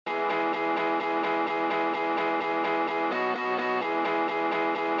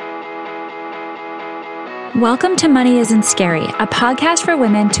Welcome to Money Isn't Scary, a podcast for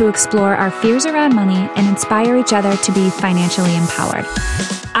women to explore our fears around money and inspire each other to be financially empowered.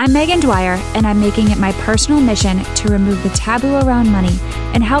 I'm Megan Dwyer, and I'm making it my personal mission to remove the taboo around money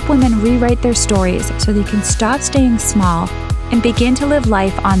and help women rewrite their stories so they can stop staying small and begin to live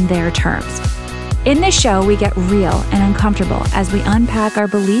life on their terms. In this show, we get real and uncomfortable as we unpack our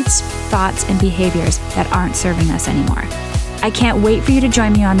beliefs, thoughts, and behaviors that aren't serving us anymore. I can't wait for you to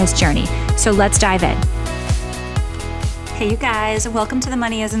join me on this journey, so let's dive in. Hey, you guys, welcome to the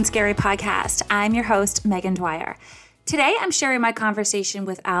Money Isn't Scary podcast. I'm your host, Megan Dwyer. Today, I'm sharing my conversation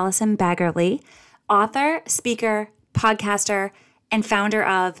with Allison Baggerly, author, speaker, podcaster, and founder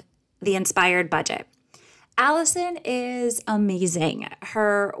of The Inspired Budget. Allison is amazing.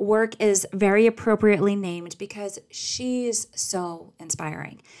 Her work is very appropriately named because she's so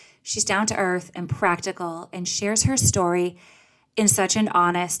inspiring. She's down to earth and practical and shares her story in such an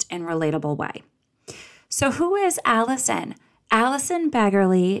honest and relatable way. So who is Allison? Allison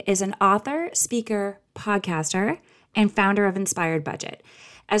Baggerly is an author, speaker, podcaster, and founder of Inspired Budget.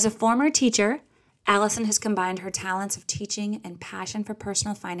 As a former teacher, Allison has combined her talents of teaching and passion for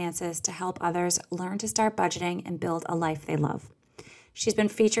personal finances to help others learn to start budgeting and build a life they love. She's been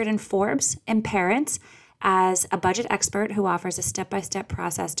featured in Forbes and Parents as a budget expert who offers a step-by-step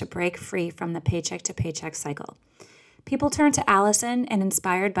process to break free from the paycheck-to-paycheck cycle. People turn to Allison and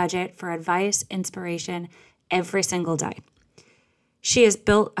Inspired Budget for advice, inspiration every single day. She has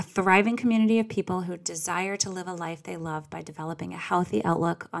built a thriving community of people who desire to live a life they love by developing a healthy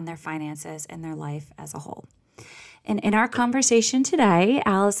outlook on their finances and their life as a whole. And in our conversation today,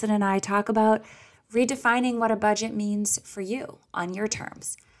 Allison and I talk about redefining what a budget means for you on your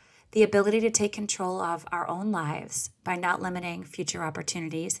terms, the ability to take control of our own lives by not limiting future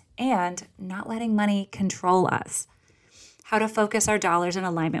opportunities and not letting money control us. How to focus our dollars in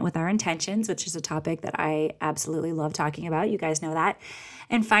alignment with our intentions, which is a topic that I absolutely love talking about. You guys know that.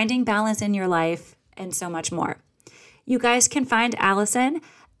 And finding balance in your life and so much more. You guys can find Allison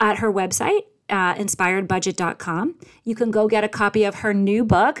at her website, inspiredbudget.com. You can go get a copy of her new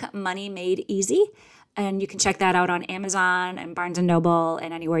book, Money Made Easy. And you can check that out on Amazon and Barnes & Noble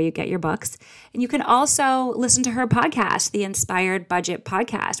and anywhere you get your books. And you can also listen to her podcast, the Inspired Budget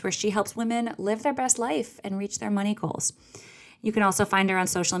Podcast, where she helps women live their best life and reach their money goals. You can also find her on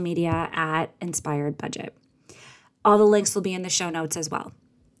social media at Inspired Budget. All the links will be in the show notes as well.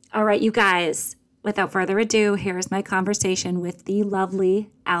 All right, you guys, without further ado, here is my conversation with the lovely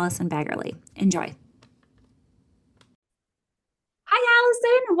Allison Baggerly. Enjoy. Hi,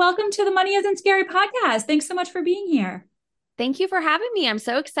 Allison. Welcome to the Money Isn't Scary podcast. Thanks so much for being here. Thank you for having me. I'm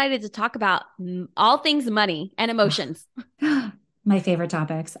so excited to talk about all things money and emotions. My favorite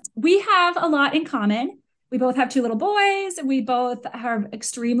topics. We have a lot in common. We both have two little boys. We both are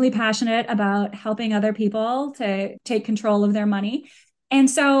extremely passionate about helping other people to take control of their money. And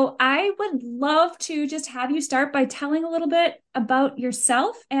so I would love to just have you start by telling a little bit about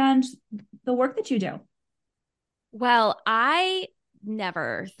yourself and the work that you do. Well, I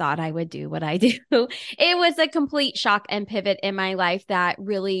never thought I would do what I do. It was a complete shock and pivot in my life that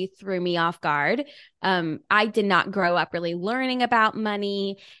really threw me off guard. I did not grow up really learning about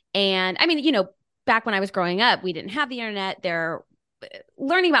money. And I mean, back when I was growing up, we didn't have the internet.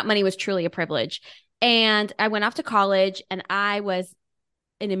 Learning about money was truly a privilege. And I went off to college and I was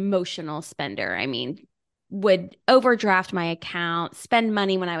an emotional spender. I mean, would overdraft my account, spend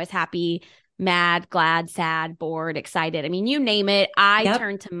money when I was happy, mad, glad, sad, bored, excited. I mean, you name it. I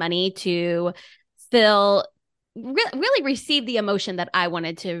turned to money to really receive the emotion that I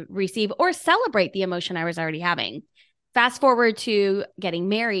wanted to receive or celebrate the emotion I was already having. Fast forward to getting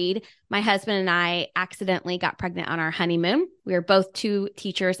married, my husband and I accidentally got pregnant on our honeymoon. We were both two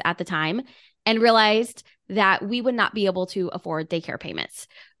teachers at the time and realized that we would not be able to afford daycare payments.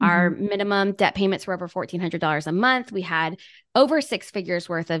 Mm-hmm. Our minimum debt payments were over $1,400 a month. We had over 6 figures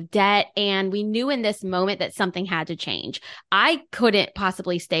worth of debt. And we knew in this moment that something had to change. I couldn't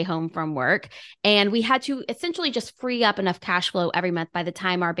possibly stay home from work. And we had to essentially just free up enough cash flow every month by the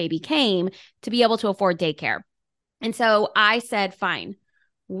time our baby came to be able to afford daycare. And so I said, fine,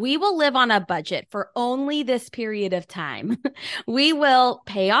 we will live on a budget for only this period of time. We will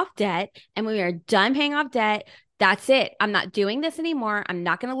pay off debt. And when we are done paying off debt, that's it. I'm not doing this anymore. I'm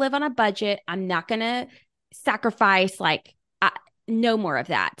not going to live on a budget. I'm not going to sacrifice, no more of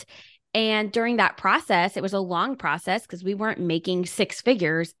that. And during that process, it was a long process because we weren't making 6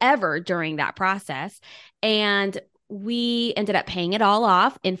 figures ever during that process. And we ended up paying it all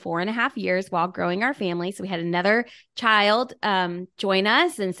off in 4.5 years while growing our family. So we had another child join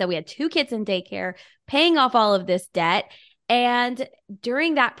us. And so we had 2 kids in daycare, paying off all of this debt. And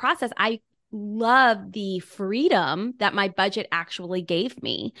during that process, I love the freedom that my budget actually gave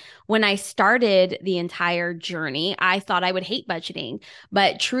me. When I started the entire journey, I thought I would hate budgeting,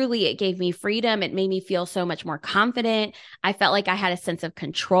 but truly it gave me freedom. It made me feel so much more confident. I felt like I had a sense of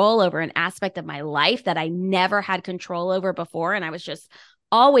control over an aspect of my life that I never had control over before. And I was just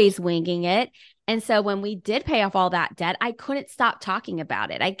always winging it. And so when we did pay off all that debt, I couldn't stop talking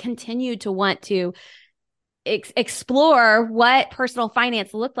about it. I continued to want to explore what personal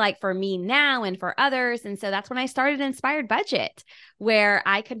finance looked like for me now and for others. And so that's when I started Inspired Budget, where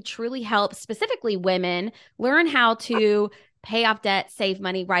I could truly help specifically women learn how to pay off debt, save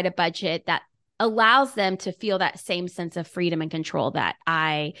money, write a budget that allows them to feel that same sense of freedom and control that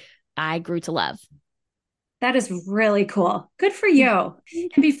I grew to love. That is really cool. Good for you.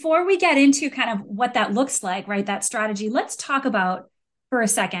 And before we get into kind of what that looks like, right, that strategy, let's talk about for a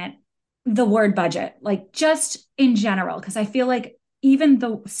second the word budget, like just in general, because I feel like even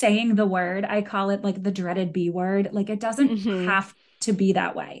the saying the word, I call it like the dreaded B word, like it doesn't have to be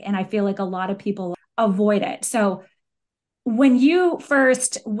that way. And I feel like a lot of people avoid it. So when you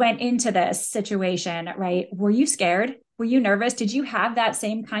first went into this situation, right, were you scared? Were you nervous? Did you have that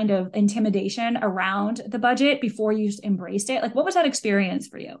same kind of intimidation around the budget before you embraced it? Like, what was that experience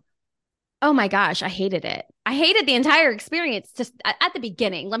for you? Oh my gosh, I hated it. I hated the entire experience just at the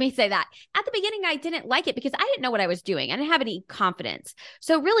beginning. Let me say that. At the beginning, I didn't like it because I didn't know what I was doing. I didn't have any confidence.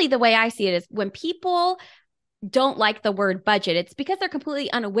 So really the way I see it is when people don't like the word budget, it's because they're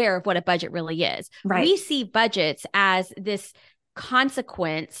completely unaware of what a budget really is. Right. We see budgets as this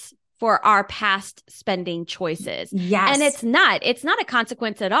consequence for our past spending choices. Yes. And it's not a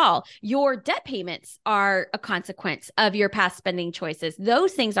consequence at all. Your debt payments are a consequence of your past spending choices.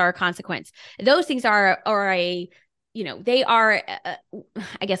 Those things are a consequence. Those things are a, they are,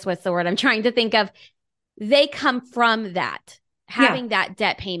 I guess what's the word I'm trying to think of? They come from that. Having that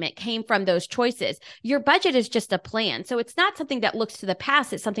debt payment came from those choices. Your budget is just a plan. So it's not something that looks to the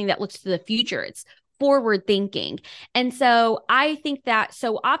past. It's something that looks to the future. It's forward thinking. And so I think that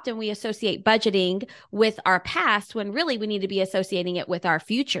so often we associate budgeting with our past when really we need to be associating it with our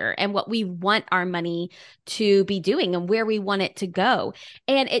future and what we want our money to be doing and where we want it to go.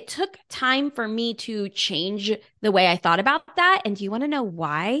 And it took time for me to change the way I thought about that. And do you want to know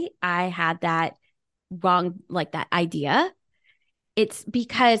why I had that wrong, like that idea? It's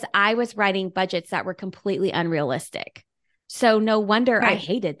because I was writing budgets that were completely unrealistic. So no wonder I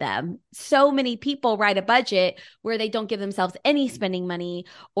hated them. So many people write a budget where they don't give themselves any spending money,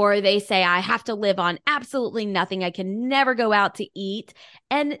 or they say, I have to live on absolutely nothing. I can never go out to eat.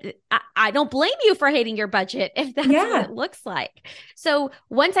 And I don't blame you for hating your budget if that's what it looks like. So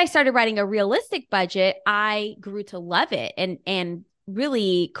once I started writing a realistic budget, I grew to love it and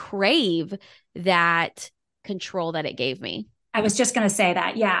really crave that control that it gave me. I was just going to say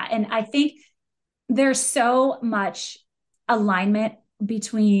that. Yeah. And I think there's so much alignment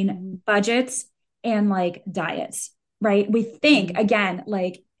between budgets and like diets, right? We think again,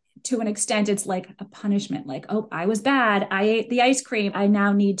 like to an extent, it's like a punishment. Like, oh, I was bad. I ate the ice cream. I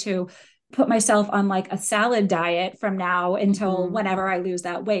now need to put myself on like a salad diet from now until whenever I lose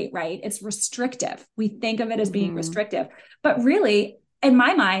that weight, right? It's restrictive. We think of it as being restrictive, but really in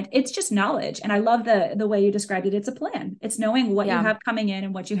my mind, it's just knowledge. And I love the way you described it. It's a plan. It's knowing what you have coming in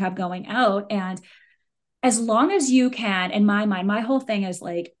and what you have going out. And as long as you can, in my mind, my whole thing is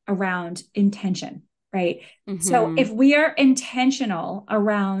like around intention, right? So if we are intentional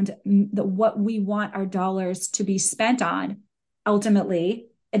around what we want our dollars to be spent on, ultimately,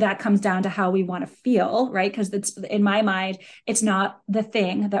 that comes down to how we want to feel, right? Because it's in my mind, it's not the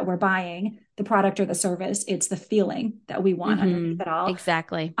thing that we're buying, the product or the service, it's the feeling that we want underneath it all.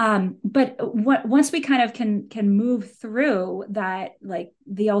 Exactly. But once we kind of can move through that, like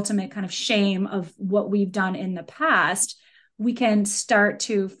the ultimate kind of shame of what we've done in the past, we can start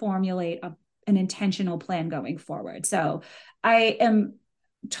to formulate an intentional plan going forward. So I am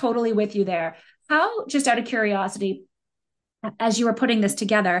totally with you there. How, just out of curiosity, as you were putting this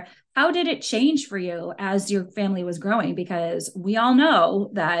together, how did it change for you as your family was growing? Because we all know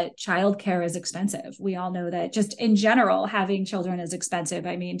that childcare is expensive. We all know that just in general, having children is expensive.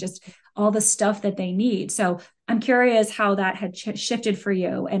 I mean, just all the stuff that they need. So I'm curious how that had shifted for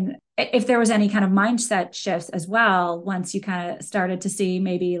you. And if there was any kind of mindset shifts as well, once you kind of started to see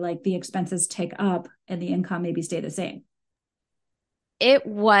maybe like the expenses tick up and the income maybe stay the same. It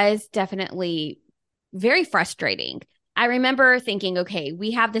was definitely very frustrating. I remember thinking, okay,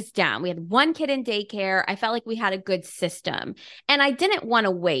 we have this down. We had one kid in daycare. I felt like we had a good system. And I didn't want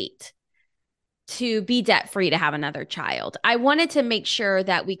to wait to be debt-free to have another child. I wanted to make sure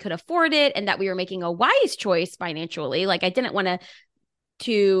that we could afford it and that we were making a wise choice financially. Like I didn't want to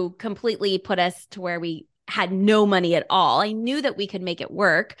to completely put us to where we had no money at all. I knew that we could make it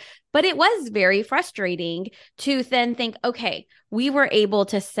work, but it was very frustrating to then think, okay, we were able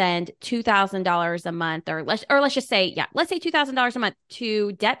to send $2,000 a month, or let's just say, let's say $2,000 a month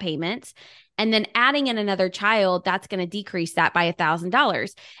to debt payments. And then adding in another child, that's going to decrease that by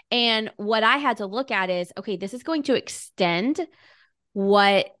 $1,000. And what I had to look at is, okay, this is going to extend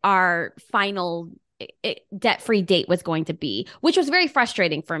what our final debt-free date was going to be, which was very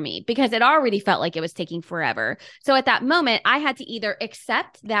frustrating for me because it already felt like it was taking forever. So at that moment, I had to either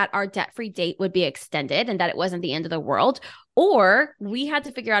accept that our debt-free date would be extended and that it wasn't the end of the world, or we had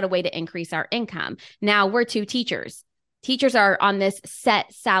to figure out a way to increase our income. Now, we're two teachers. Teachers are on this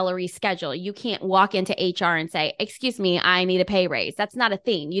set salary schedule. You can't walk into HR and say, excuse me, I need a pay raise. That's not a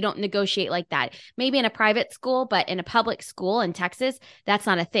thing. You don't negotiate like that. Maybe in a private school, but in a public school in Texas, that's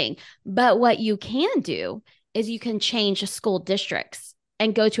not a thing. But what you can do is you can change school districts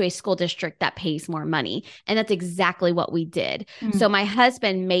and go to a school district that pays more money. And that's exactly what we did. So my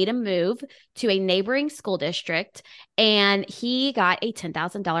husband made a move to a neighboring school district, and he got a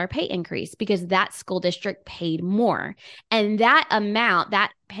 $10,000 pay increase because that school district paid more. And that amount,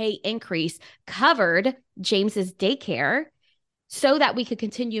 that pay increase, covered James's daycare so that we could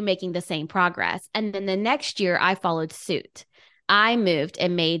continue making the same progress. And then the next year I followed suit. I moved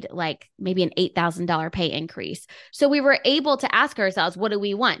and made like maybe an $8,000 pay increase. So we were able to ask ourselves, what do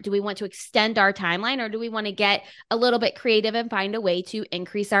we want? Do we want to extend our timeline, or do we want to get a little bit creative and find a way to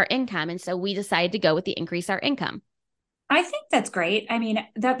increase our income? And so we decided to go with the increase our income. I think that's great. I mean,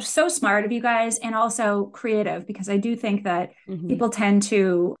 that's so smart of you guys, and also creative, because I do think that people tend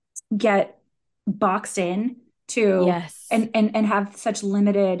to get boxed in to and have such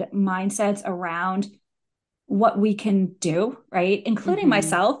limited mindsets around what we can do, right? Including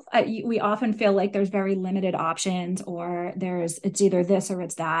myself. We often feel like there's very limited options, or it's either this or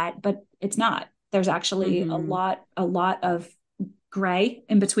it's that, but it's not. There's actually a lot of gray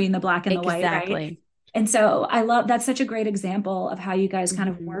in between the black and the white, right? And so that's such a great example of how you guys kind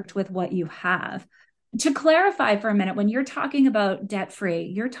of worked with what you have. To clarify for a minute, when you're talking about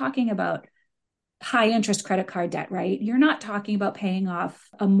debt-free, you're talking about high interest credit card debt, right? You're not talking about paying off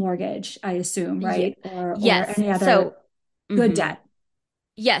a mortgage, I assume, right? Or any other good debt.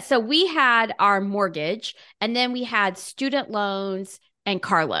 Yeah. So we had our mortgage, and then we had student loans and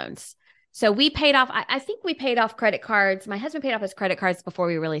car loans. So we paid off, I think we paid off credit cards. My husband paid off his credit cards before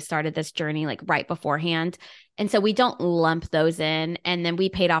we really started this journey, like right beforehand. And so we don't lump those in. And then we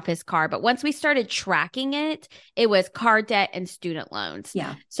paid off his car. But once we started tracking it, it was car debt and student loans.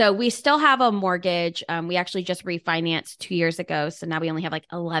 Yeah. So we still have a mortgage. We actually just refinanced 2 years ago. So now we only have like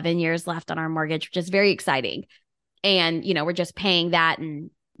 11 years left on our mortgage, which is very exciting. And, we're just paying that and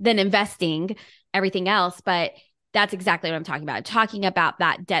then investing everything else. But that's exactly what I'm talking about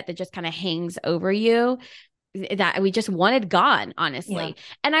that debt that just kind of hangs over you, that we just wanted gone, honestly. Yeah.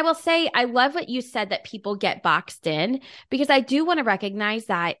 And I will say, I love what you said, that people get boxed in, because I do want to recognize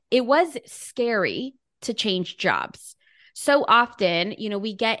that it was scary to change jobs. So often,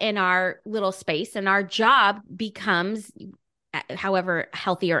 we get in our little space and our job becomes, however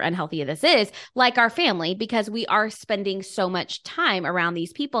healthy or unhealthy this is, like our family, because we are spending so much time around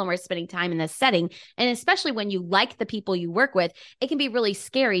these people and we're spending time in this setting. And especially when you like the people you work with, it can be really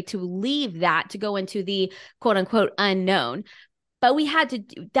scary to leave that to go into the quote unquote unknown. But we had to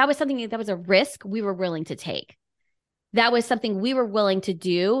that was something that was a risk we were willing to take. That was something we were willing to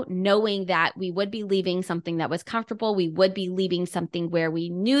do, knowing that we would be leaving something that was comfortable. We would be leaving something where we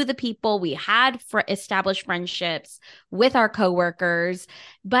knew the people, we had established friendships with our coworkers.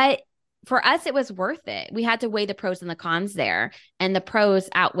 But for us, it was worth it. We had to weigh the pros and the cons there, and the pros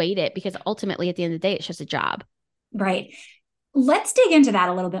outweighed it, because ultimately at the end of the day, it's just a job. Right. Let's dig into that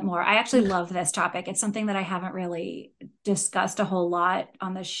a little bit more. I actually love this topic. It's something that I haven't really discussed a whole lot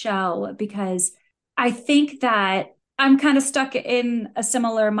on the show, because I think that I'm kind of stuck in a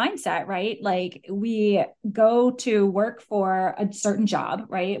similar mindset, right? Like, we go to work for a certain job,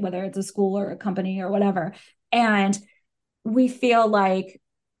 right? Whether it's a school or a company or whatever. And we feel like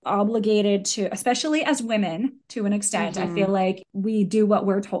obligated to, especially as women to an extent, I feel like we do what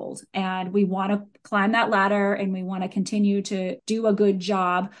we're told, and we want to climb that ladder, and we want to continue to do a good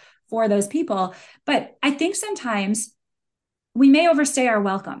job for those people. But I think sometimes we may overstay our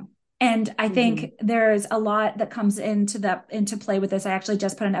welcome. And I think there's a lot that comes into play with this. I actually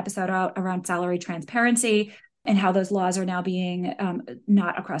just put an episode out around salary transparency and how those laws are now being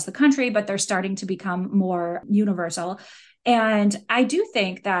not across the country, but they're starting to become more universal. And I do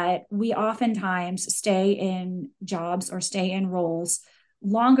think that we oftentimes stay in jobs or stay in roles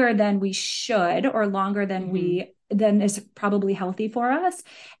longer than we should, or longer than we then is probably healthy for us.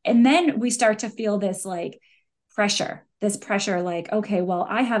 And then we start to feel this like this pressure, like, okay, well,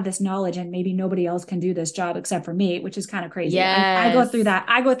 I have this knowledge and maybe nobody else can do this job except for me, which is kind of crazy. I go through that.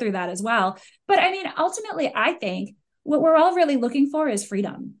 I go through that as well. But I mean, ultimately, I think what we're all really looking for is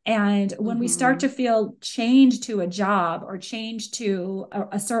freedom. And when we start to feel chained to a job or chained to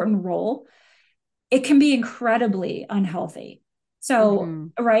a certain role, it can be incredibly unhealthy.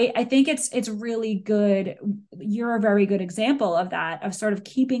 So, right, I think it's really good. You're a very good example of that, of sort of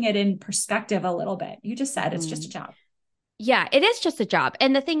keeping it in perspective a little bit. You just said it's just a job. Yeah, it is just a job.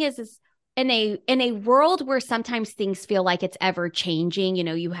 And the thing is in a world where sometimes things feel like it's ever changing, you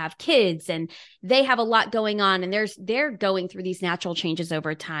know, you have kids and they have a lot going on and they're going through these natural changes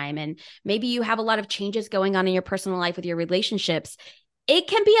over time. And maybe you have a lot of changes going on in your personal life with your relationships. It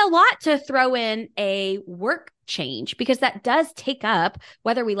can be a lot to throw in a work change, because that does take up,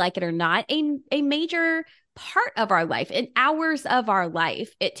 whether we like it or not, a major part of our life and hours of our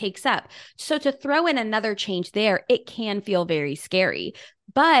life it takes up. So to throw in another change there, it can feel very scary.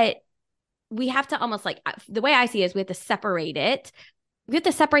 But we have to almost, like, the way I see it is we have to separate it. We have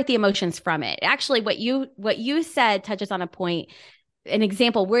to separate the emotions from it. Actually, what you said touches on a point, an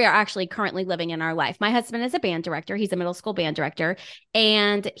example we are actually currently living in our life. My husband is a band director. He's a middle school band director,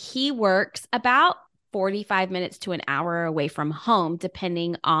 and he works about 45 minutes to an hour away from home,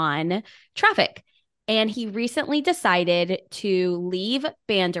 depending on traffic. And he recently decided to leave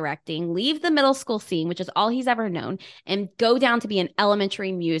band directing, leave the middle school scene, which is all he's ever known, and go down to be an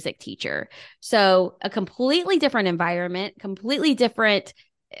elementary music teacher. So a completely different environment, completely different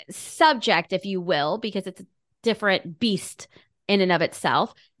subject, if you will, because it's a different beast in and of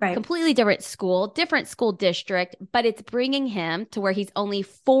itself, right? Completely different school district, but it's bringing him to where he's only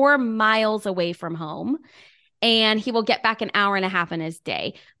 4 miles away from home. And he will get back an hour and a half in his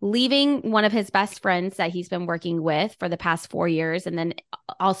day, leaving one of his best friends that he's been working with for the past 4 years, and then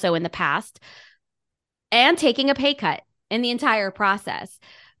also in the past, and taking a pay cut in the entire process.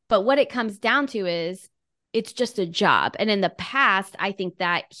 But what it comes down to is it's just a job. And in the past, I think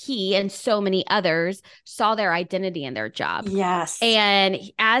that he and so many others saw their identity in their job. Yes. And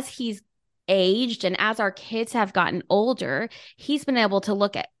as he's aged and as our kids have gotten older, he's been able to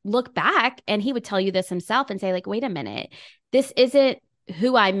look back, and he would tell you this himself and say, like, wait a minute, this isn't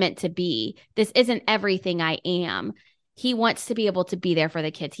who I'm meant to be. This isn't everything I am. He wants to be able to be there for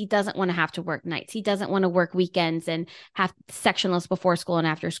the kids. He doesn't want to have to work nights. He doesn't want to work weekends and have sectionals before school and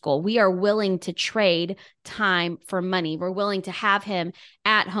after school. We are willing to trade time for money. We're willing to have him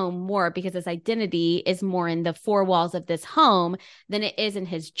at home more, because his identity is more in the 4 walls of this home than it is in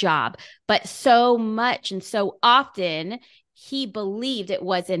his job. But so much and so often he believed it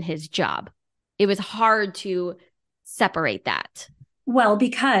was in his job. It was hard to separate that. Well,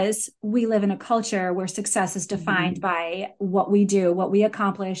 because we live in a culture where success is defined by what we do, what we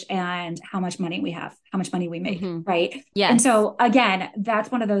accomplish, and how much money we have, how much money we make, right? Yes. And so again,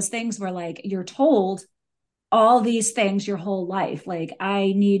 that's one of those things where, like, you're told all these things your whole life. Like,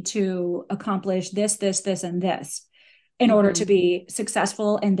 I need to accomplish this, and this in order to be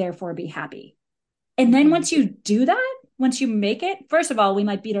successful and therefore be happy. And then once you do that, once you make it, first of all, we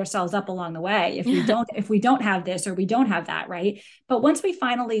might beat ourselves up along the way if we don't have this or we don't have that, right? But once we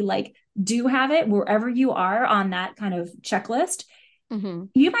finally, like, do have it, wherever you are on that kind of checklist,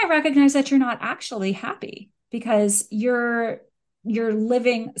 you might recognize that you're not actually happy, because you're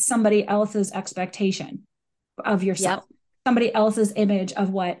living somebody else's expectation of yourself, somebody else's image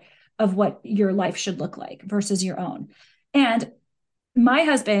of what your life should look like versus your own. And my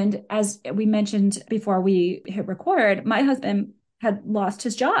husband, as we mentioned before we hit record, my husband had lost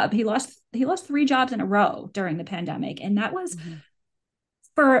his job. He lost 3 jobs in a row during the pandemic. And that was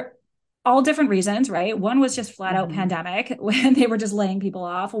for all different reasons, right? One was just flat out pandemic, when they were just laying people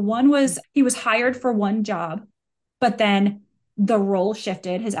off. One was he was hired for one job, but then the role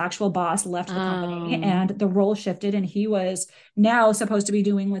shifted. His actual boss left the company, and the role shifted, and he was now supposed to be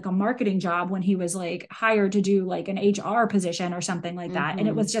doing like a marketing job when he was like hired to do like an HR position or something like that. And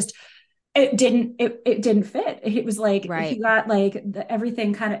it was just, it didn't fit. It was like, he got like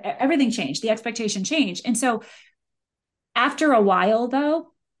everything changed. The expectation changed. And so after a while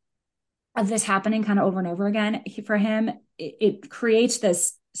though, of this happening kind of over and over again, for him, it creates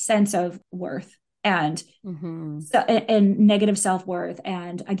this sense of worth and and negative self-worth,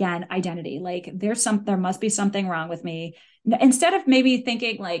 and again, identity. Like, there must be something wrong with me. Instead of maybe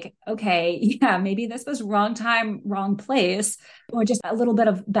thinking like, okay, yeah, maybe this was wrong time, wrong place, or just a little bit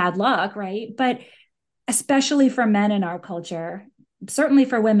of bad luck, right? But especially for men in our culture, certainly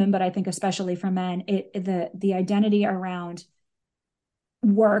for women, but I think especially for men, the identity around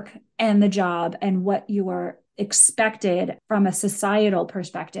work and the job and what you are expected from a societal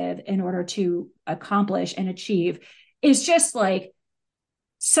perspective in order to accomplish and achieve is just like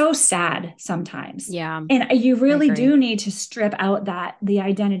so sad sometimes. Yeah. And you really do need to strip out the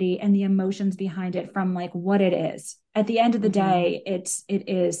identity and the emotions behind it from like what it is. At the end of the day, it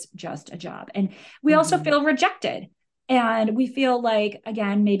is just a job. And we also feel rejected. And we feel like,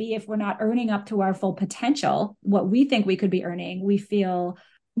 again, maybe if we're not earning up to our full potential, what we think we could be earning, we feel,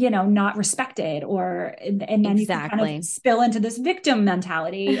 not respected, and then you can kind of spill into this victim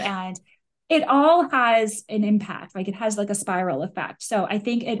mentality, and it all has an impact. Like it has like a spiral effect. So I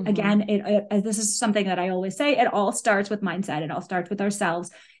think this is something that I always say, it all starts with mindset. It all starts with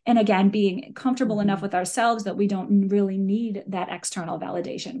ourselves. And again, being comfortable enough with ourselves that we don't really need that external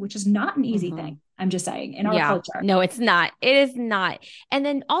validation, which is not an easy thing. I'm just saying, in our culture. No, it's not. It is not. And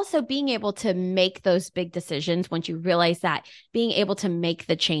then also being able to make those big decisions once you realize that, being able to make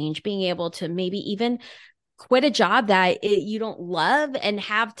the change, being able to maybe even quit a job that you don't love and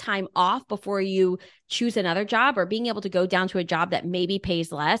have time off before you choose another job, or being able to go down to a job that maybe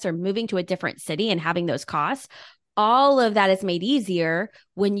pays less, or moving to a different city and having those costs. All of that is made easier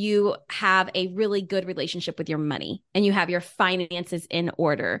when you have a really good relationship with your money and you have your finances in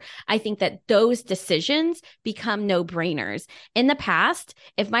order. I think that those decisions become no-brainers. In the past,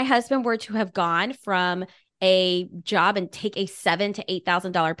 if my husband were to have gone from a job and take a $7,000 to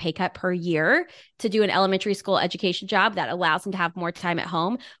 $8,000 pay cut per year to do an elementary school education job that allows him to have more time at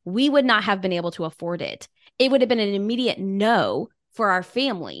home, we would not have been able to afford it. It would have been an immediate no for our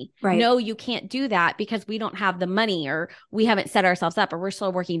family. Right. No, you can't do that because we don't have the money, or we haven't set ourselves up, or we're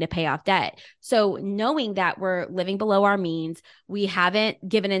still working to pay off debt. So knowing that we're living below our means, we haven't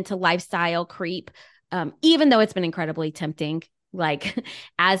given into lifestyle creep, even though it's been incredibly tempting. Like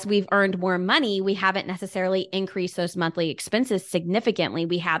as we've earned more money, we haven't necessarily increased those monthly expenses significantly.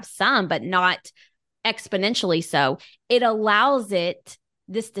 We have some, but not exponentially so. It allows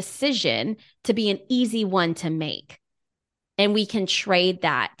this decision to be an easy one to make. And we can trade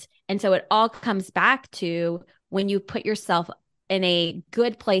that. And so it all comes back to when you put yourself in a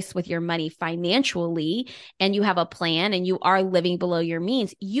good place with your money financially, and you have a plan and you are living below your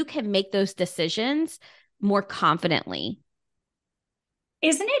means, you can make those decisions more confidently.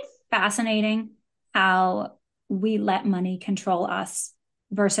 Isn't it fascinating how we let money control us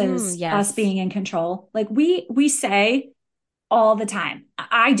versus us being in control? Like we say all the time,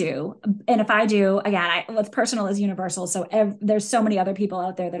 I do. And if I do, again, what's personal is universal. So there's so many other people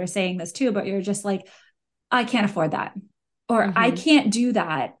out there that are saying this too, but you're just like, I can't afford that, or I can't do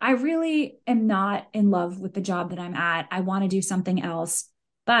that. I really am not in love with the job that I'm at. I want to do something else,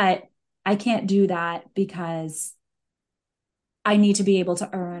 but I can't do that because I need to be able to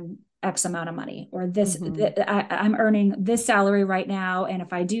earn X amount of money, or this, I'm earning this salary right now. And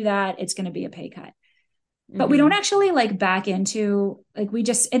if I do that, it's going to be a pay cut. But we don't actually like back into like,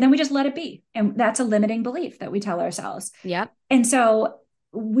 and then we just let it be. And that's a limiting belief that we tell ourselves. Yep. And so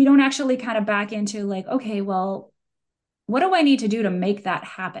we don't actually kind of back into like, okay, well, what do I need to do to make that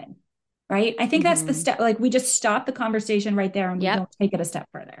happen? Right. I think that's the step. Like we just stop the conversation right there, and we don't take it a step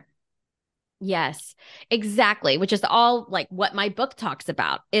further. Yes, exactly. Which is all like what my book talks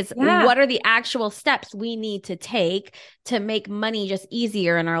about is what are the actual steps we need to take to make money just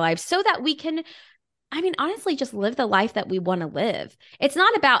easier in our lives so that we can, honestly, just live the life that we want to live. It's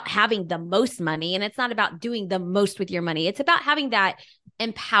not about having the most money, and it's not about doing the most with your money. It's about having that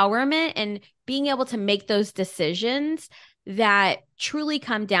empowerment and being able to make those decisions that truly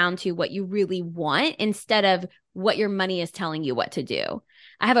come down to what you really want instead of what your money is telling you what to do.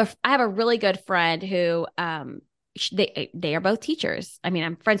 I have a really good friend who they are both teachers.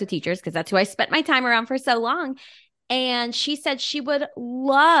 I'm friends with teachers because that's who I spent my time around for so long. And she said she would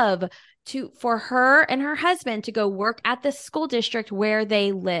love for her and her husband to go work at the school district where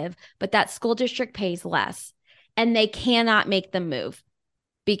they live, but that school district pays less and they cannot make the move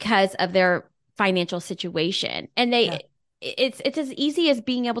because of their financial situation. And it's as easy as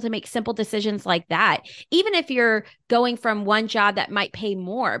being able to make simple decisions like that. Even if you're going from one job that might pay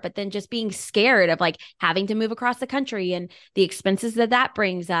more, but then just being scared of like having to move across the country and the expenses that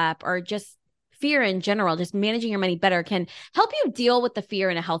brings up, or just fear in general, just managing your money better can help you deal with the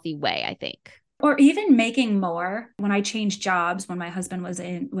fear in a healthy way, I think. Or even making more. When I changed jobs, when my husband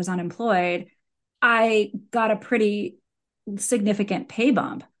was unemployed, I got a pretty significant pay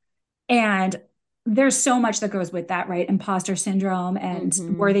bump. And there's so much that goes with that, right? Imposter syndrome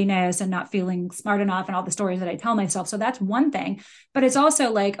and worthiness and not feeling smart enough and all the stories that I tell myself. So that's one thing. But it's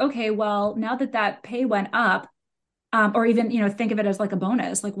also like, okay, well, now that pay went up, or even, think of it as like a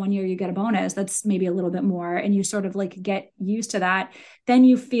bonus, like 1 year you get a bonus that's maybe a little bit more, and you sort of like get used to that. Then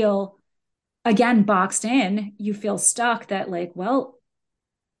you feel again, boxed in, you feel stuck that like, well,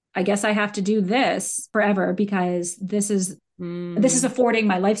 I guess I have to do this forever because this is affording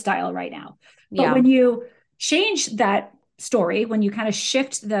my lifestyle right now. But Yeah. when you change that story, when you kind of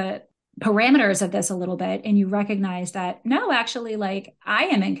shift the parameters of this a little bit and you recognize that no, actually, like I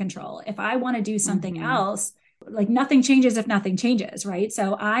am in control. If I want to do something Mm-hmm. else, like nothing changes if nothing changes, right?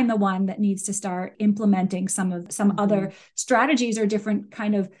 So I'm the one that needs to start implementing some Mm-hmm. other strategies or different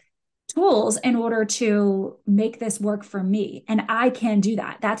kind of tools in order to make this work for me. And I can do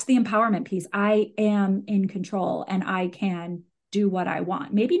that. That's the empowerment piece. I am in control and I can do what I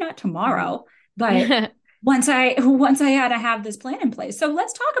want. Maybe not tomorrow, but Mm-hmm. once I had to have this plan in place. So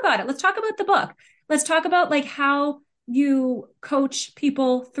let's talk about it. Let's talk about the book. Let's talk about like how you coach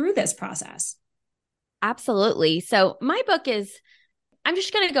people through this process. Absolutely. So my book is, I'm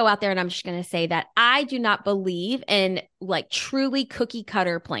just going to go out there and I'm just going to say that I do not believe in like truly cookie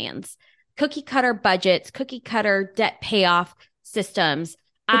cutter plans, cookie cutter budgets, cookie cutter debt payoff systems. It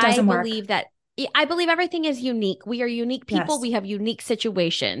I doesn't work. believe that I believe everything is unique. We are unique people. Yes. We have unique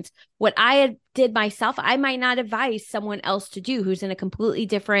situations. What I did myself, I might not advise someone else to do who's in a completely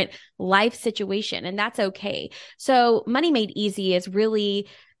different life situation, and that's okay. So, Money Made Easy is really,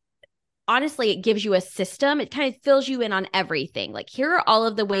 honestly, it gives you a system. It kind of fills you in on everything. Like, here are all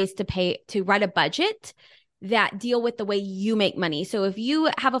of the ways to write a budget that deal with the way you make money. So if you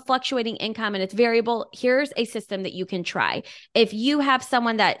have a fluctuating income and it's variable, here's a system that you can try. If you have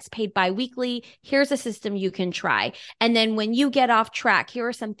someone that's paid biweekly, here's a system you can try. And then when you get off track, here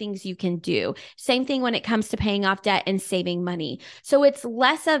are some things you can do. Same thing when it comes to paying off debt and saving money. So it's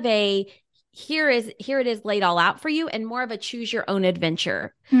less of a here it is laid all out for you and more of a choose your own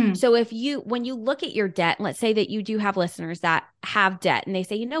adventure. Hmm. So when you look at your debt, let's say that you do have listeners that have debt and they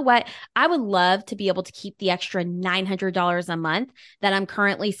say, you know what, I would love to be able to keep the extra $900 a month that I'm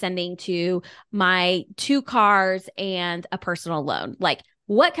currently sending to my 2 cars and a personal loan. Like,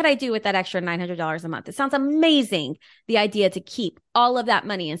 what could I do with that extra $900 a month? It sounds amazing, the idea to keep all of that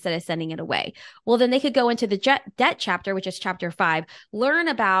money instead of sending it away. Well, then they could go into the debt chapter, which is chapter 5, learn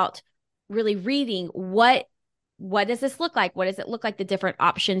about really reading what does this look like? What does it look like? The different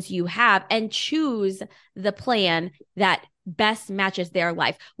options you have, and choose the plan that best matches their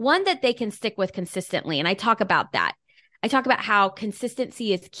life, one that they can stick with consistently. And I talk about that. I talk about how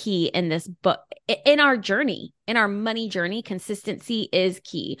consistency is key in this book. In our journey, in our money journey, consistency is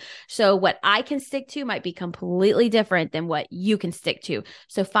key. So what I can stick to might be completely different than what you can stick to.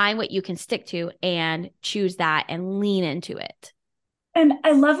 So find what you can stick to and choose that and lean into it. And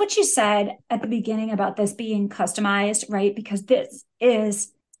I love what you said at the beginning about this being customized, right? Because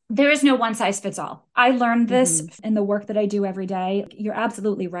there is no one size fits all. I learned this Mm-hmm. in the work that I do every day. You're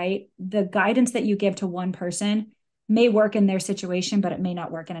absolutely right. The guidance that you give to one person may work in their situation, but it may not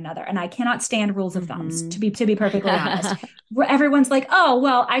work in another. And I cannot stand rules of thumbs, Mm-hmm. to be perfectly honest. Where everyone's like, oh,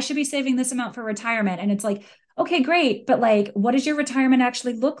 well, I should be saving this amount for retirement. And it's like, okay, great. But like, what does your retirement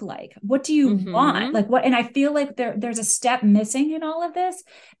actually look like? What do you want? Mm-hmm. Like what? And I feel like there's a step missing in all of this.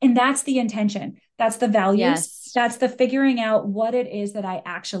 And that's the intention. That's the values. Yes. That's the figuring out what it is that I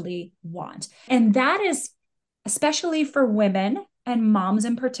actually want. And that is, especially for women and moms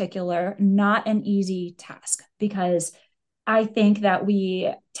in particular, not an easy task, because I think that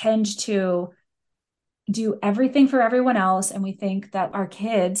we tend to do everything for everyone else. And we think that our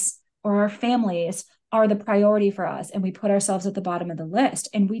kids or our families are the priority for us. And we put ourselves at the bottom of the list.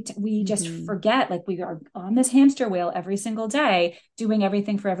 And we just Mm-hmm. forget, like we are on this hamster wheel every single day, doing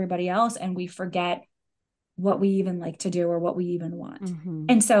everything for everybody else. And we forget what we even like to do or what we even want. Mm-hmm.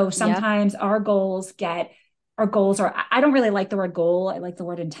 And so Yep. sometimes our goals are, I don't really like the word goal. I like the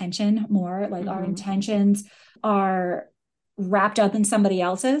word intention more. Like our Mm-hmm. intentions are wrapped up in somebody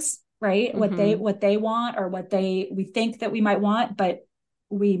else's, right? Mm-hmm. What they want or we think that we might want, but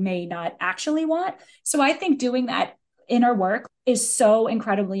we may not actually want. So I think doing that inner work is so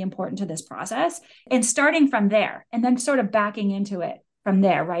incredibly important to this process, and starting from there and then sort of backing into it from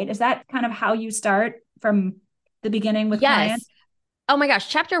there, right? Is that kind of how you start from the beginning with Yes. clients? Oh my gosh.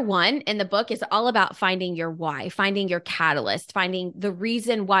 Chapter 1 in the book is all about finding your why, finding your catalyst, finding the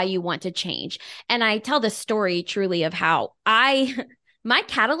reason why you want to change. And I tell the story truly of how my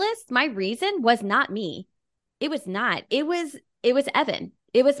catalyst, my reason was not me. It was not. It was Evan.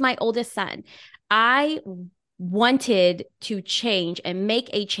 It was my oldest son. I wanted to change and make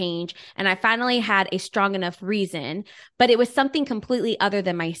a change, and I finally had a strong enough reason, but it was something completely other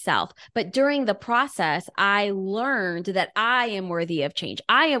than myself. But during the process, I learned that I am worthy of change.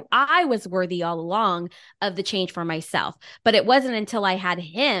 I was worthy all along of the change for myself, but it wasn't until I had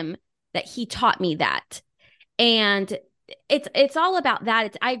him that he taught me that. And it's all about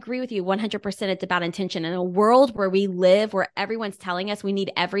that. I agree with you 100%. It's about intention. In a world where we live, where everyone's telling us we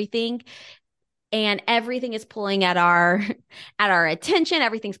need everything, and everything is pulling at our at our attention,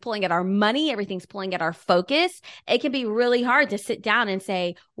 everything's pulling at our money, everything's pulling at our focus, it can be really hard to sit down and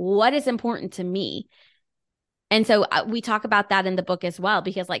say, what is important to me? And so we talk about that in the book as well,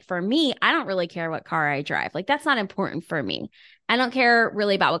 because like for me, I don't really care what car I drive. Like that's not important for me. I don't care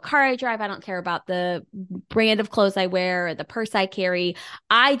really about what car I drive. I don't care about the brand of clothes I wear or the purse I carry.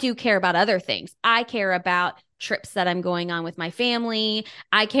 I do care about other things. I care about trips that I'm going on with my family.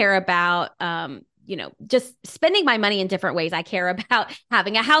 I care about, just spending my money in different ways. I care about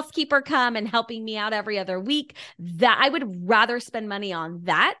having a housekeeper come and helping me out every other week. That I would rather spend money on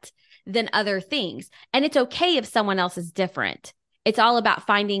that than other things. And it's okay if someone else is different. It's all about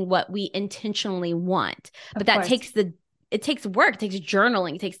finding what we intentionally want. But that takes it takes work, it takes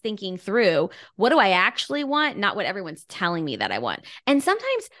journaling, it takes thinking through, what do I actually want, not what everyone's telling me that I want. And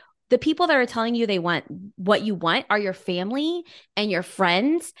sometimes the people that are telling you they want what you want are your family and your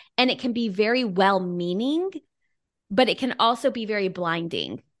friends. And it can be very well-meaning, but it can also be very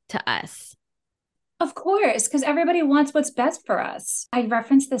blinding to us. Of course, because everybody wants what's best for us. I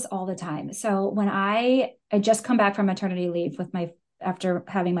reference this all the time. So when I just come back from maternity leave after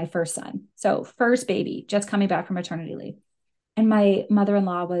having my first son. So first baby, just coming back from maternity leave. And my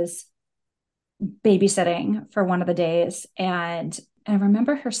mother-in-law was babysitting for one of the days. And I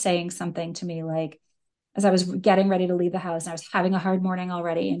remember her saying something to me like, as I was getting ready to leave the house and I was having a hard morning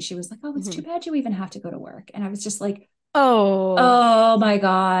already. And she was like, oh, it's too bad you even have to go to work. And I was just like, oh my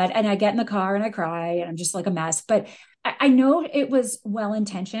God. And I get in the car and I cry and I'm just like a mess. But I know it was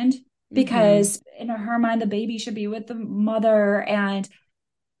well-intentioned because in her mind, the baby should be with the mother.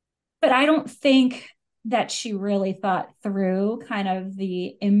 But I don't think that she really thought through kind of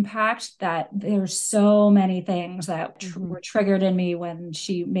the impact that there's so many things that were triggered in me when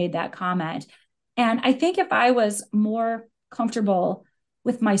she made that comment. And I think if I was more comfortable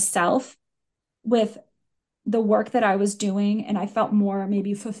with myself, with the work that I was doing, and I felt more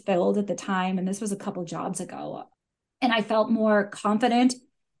maybe fulfilled at the time, and this was a couple jobs ago, and I felt more confident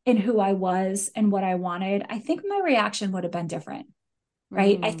in who I was and what I wanted, I think my reaction would have been different,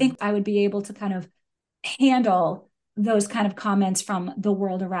 right? I think I would be able to kind of handle those kind of comments from the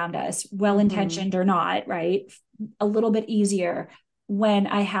world around us, well-intentioned or not, right? A little bit easier when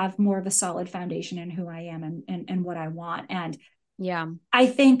I have more of a solid foundation in who I am and what I want. And yeah, I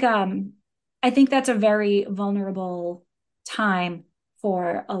think that's a very vulnerable time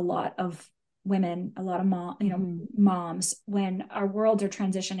for a lot of women, a lot of moms, when our worlds are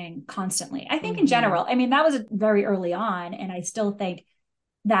transitioning constantly. I think in general, I mean, that was very early on. And I still think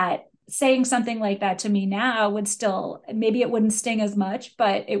that saying something like that to me now would still, maybe it wouldn't sting as much,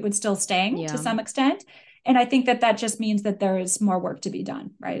 but it would still sting to some extent. And I think that just means that there is more work to be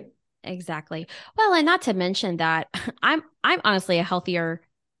done. Right. Exactly. Well, and not to mention that I'm honestly a healthier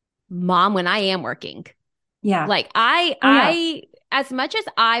mom when I am working. Yeah. Like I, as much as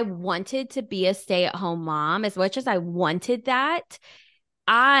I wanted to be a stay-at-home mom, as much as I wanted that,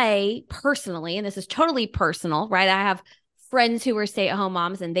 I personally, and this is totally personal, right? I have friends who are stay-at-home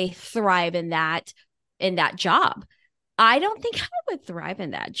moms and they thrive in that job. I don't think I would thrive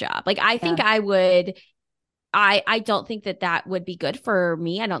in that job. Like I think I would, I don't think that would be good for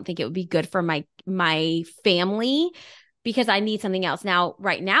me. I don't think it would be good for my family, because I need something else. Now,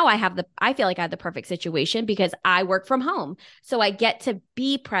 right now I feel like I have the perfect situation because I work from home. So I get to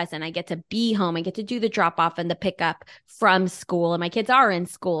be present. I get to be home. I get to do the drop off and the pickup from school. And my kids are in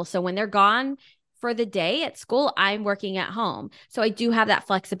school. So when they're gone for the day at school, I'm working at home. So I do have that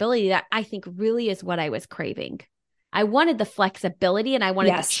flexibility that I think really is what I was craving. I wanted the flexibility and I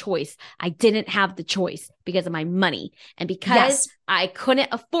wanted the choice. I didn't have the choice because of my money. And because I couldn't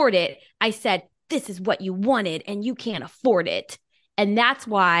afford it, I said, this is what you wanted and you can't afford it. And that's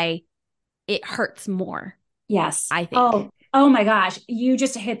why it hurts more. Yes. I think. Oh my gosh. You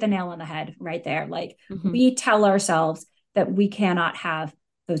just hit the nail on the head right there. Like we tell ourselves that we cannot have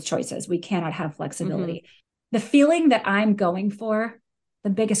those choices. We cannot have flexibility. The feeling that I'm going for, the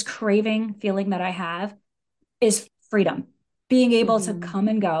biggest craving feeling that I have is freedom. Being able to come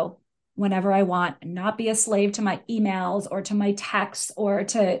and go whenever I want and not be a slave to my emails or to my texts or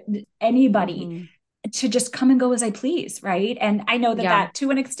to anybody, to just come and go as I please. Right. And I know that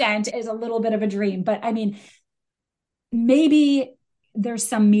to an extent is a little bit of a dream, but I mean, maybe there's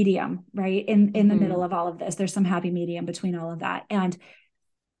some medium, right? In the middle of all of this, there's some happy medium between all of that. And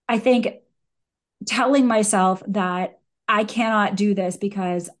I think telling myself that I cannot do this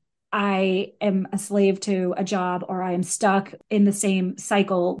because I am a slave to a job or I am stuck in the same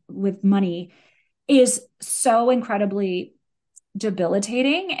cycle with money is so incredibly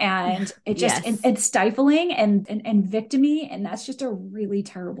debilitating, and it just Yes. it's stifling and victimy, and that's just a really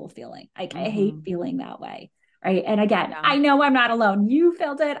terrible feeling. Like I hate feeling that way, right? And again, Yeah. I know I'm not alone. You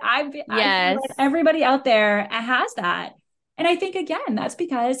felt it. I feel Yes. it. Everybody out there has that. And I think again, that's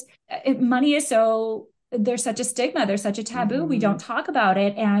because money is so, there's such a stigma, there's such a taboo. We don't talk about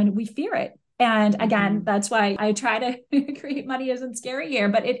it and we fear it. And again, that's why I try to create money isn't scary here,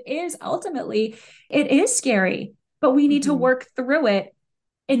 but it is ultimately, it is scary, but we need to work through it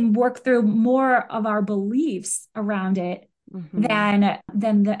and work through more of our beliefs around it than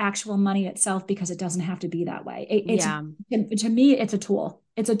the actual money itself, because it doesn't have to be that way. Yeah. To me, it's a tool.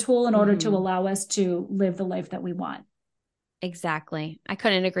 It's a tool in order to allow us to live the life that we want. Exactly. I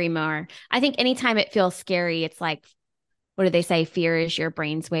couldn't agree more. I think anytime it feels scary, it's like, what do they say? Fear is your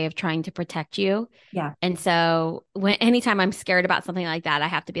brain's way of trying to protect you. Yeah. And so anytime I'm scared about something like that, I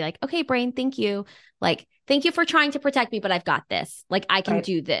have to be like, okay, brain, thank you. Like, thank you for trying to protect me, but I've got this. Like, I can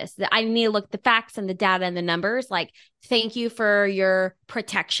do this. I need to look at the facts and the data and the numbers. Like, thank you for your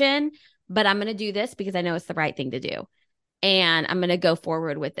protection, but I'm going to do this because I know it's the right thing to do. And I'm going to go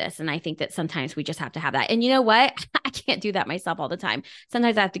forward with this. And I think that sometimes we just have to have that. And you know what? I can't do that myself all the time.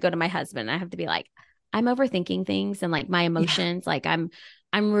 Sometimes I have to go to my husband. I have to be like, I'm overthinking things and like my emotions. Like I'm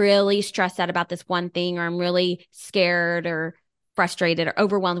really stressed out about this one thing, or I'm really scared or frustrated or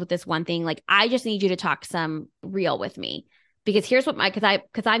overwhelmed with this one thing. Like, I just need you to talk some real with me, because here's what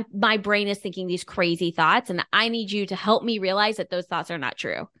my brain is thinking these crazy thoughts, and I need you to help me realize that those thoughts are not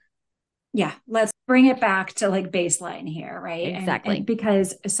true. Yeah, let's bring it back to like baseline here, right? Exactly. And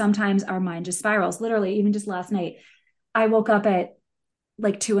because sometimes our mind just spirals. Literally, even just last night, I woke up at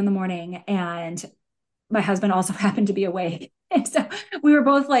like 2 a.m. and my husband also happened to be awake. And so we were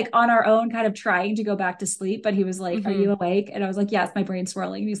both like on our own, kind of trying to go back to sleep. But he was like, "Are you awake?" And I was like, "Yes, my brain's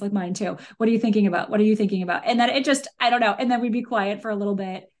swirling." And he's like, "Mine too. What are you thinking about? What are you thinking about?" And then it just, I don't know. And then we'd be quiet for a little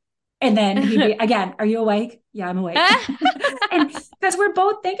bit. And then he'd be again, "Are you awake?" "Yeah, I'm awake." And because we're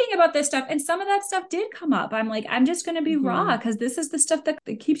both thinking about this stuff, and some of that stuff did come up. I'm like, I'm just going to be raw, because this is the stuff that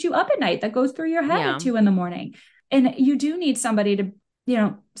keeps you up at night, that goes through your head at 2 a.m. And you do need somebody to,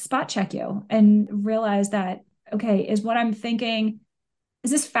 spot check you and realize that, okay, is what I'm thinking,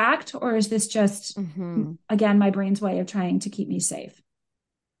 is this fact, or is this just, again, my brain's way of trying to keep me safe?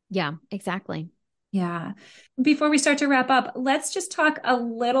 Yeah, exactly. Yeah. Before we start to wrap up, let's just talk a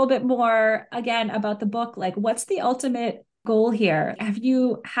little bit more again about the book. Like, what's the ultimate goal here? Have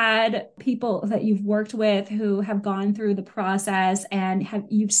you had people that you've worked with who have gone through the process, and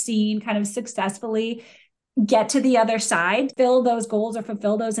you've seen kind of successfully get to the other side, fill those goals or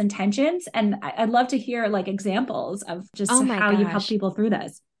fulfill those intentions? And I'd love to hear like examples of just how you've helped people through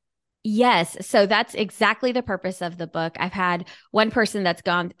this. Yes. So that's exactly the purpose of the book. I've had one person that's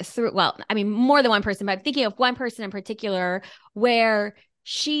gone through, well, I mean, more than one person, but I'm thinking of one person in particular where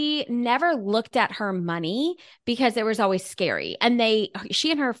she never looked at her money because it was always scary. And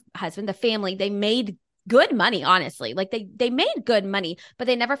she and her husband, the family, they made good money, honestly. Like they made good money, but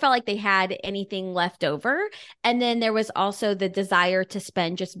they never felt like they had anything left over. And then there was also the desire to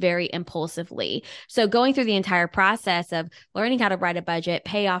spend just very impulsively. So going through the entire process of learning how to write a budget,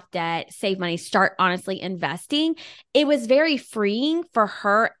 pay off debt, save money, start honestly investing, it was very freeing for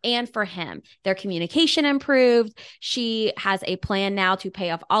her and for him. Their communication improved. She has a plan now to pay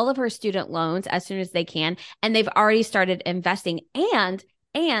off all of her student loans as soon as they can. And they've already started investing, and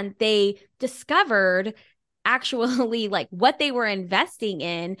they discovered actually like what they were investing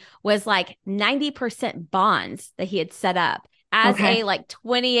in was like 90% bonds that he had set up as a like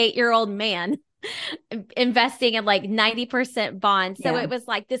 28-year-old man investing in like 90% bonds. So it was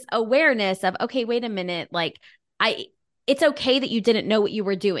like this awareness of, okay, wait a minute, like it's okay that you didn't know what you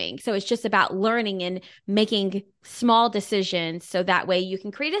were doing. So it's just about learning and making small decisions, so that way you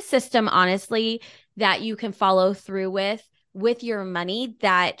can create a system, honestly, that you can follow through with your money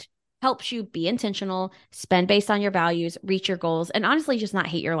that helps you be intentional, spend based on your values, reach your goals, and honestly just not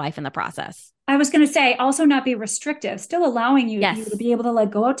hate your life in the process. I was going to say, also not be restrictive, still allowing you to be able to like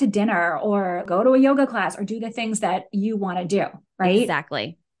go out to dinner or go to a yoga class or do the things that you want to do, right?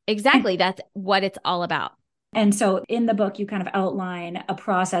 Exactly. That's what it's all about. And so in the book, you kind of outline a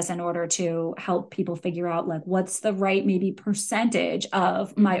process in order to help people figure out like what's the right maybe percentage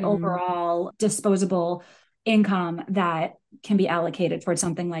of my overall disposable income that can be allocated towards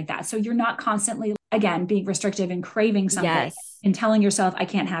something like that. So you're not constantly, again, being restrictive and craving something and telling yourself, I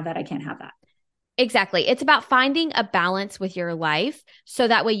can't have that. I can't have that. Exactly. It's about finding a balance with your life, so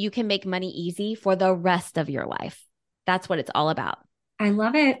that way you can make money easy for the rest of your life. That's what it's all about. I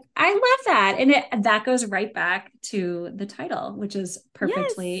love it. I love that. And that goes right back to the title, which is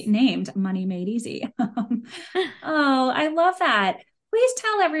perfectly Yes. named Money Made Easy. Oh, I love that. Please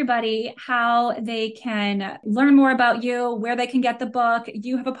tell everybody how they can learn more about you, where they can get the book.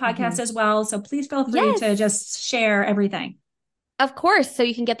 You have a podcast Mhm. as well. So please feel free to Yes. just share everything. Of course. So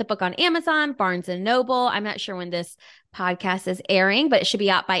you can get the book on Amazon, Barnes and Noble. I'm not sure when this podcast is airing, but it should be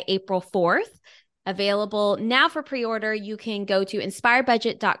out by April 4th. Available now for pre-order. You can go to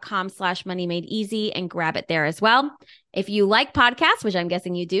inspiredbudget.com/moneymadeeasy and grab it there as well. If you like podcasts, which I'm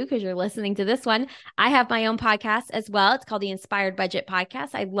guessing you do because you're listening to this one, I have my own podcast as well. It's called the Inspired Budget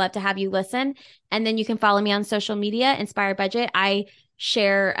Podcast. I'd love to have you listen. And then you can follow me on social media, Inspired Budget. I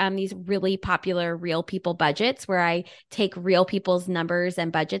share these really popular real people budgets where I take real people's numbers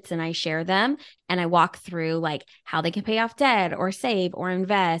and budgets and I share them and I walk through like how they can pay off debt or save or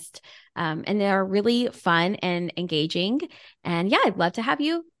invest. And they're really fun and engaging. And yeah, I'd love to have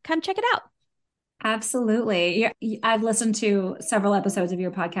you come check it out. Absolutely. I've listened to several episodes of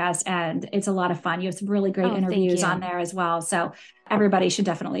your podcast and it's a lot of fun. You have some really great Oh, thank interviews on you. there as well. So everybody should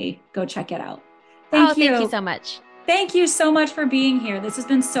definitely go check it out. Oh, Thank thank you you. so much. Thank you so much for being here. This has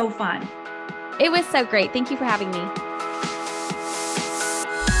been so fun. It was so great. Thank you for having me.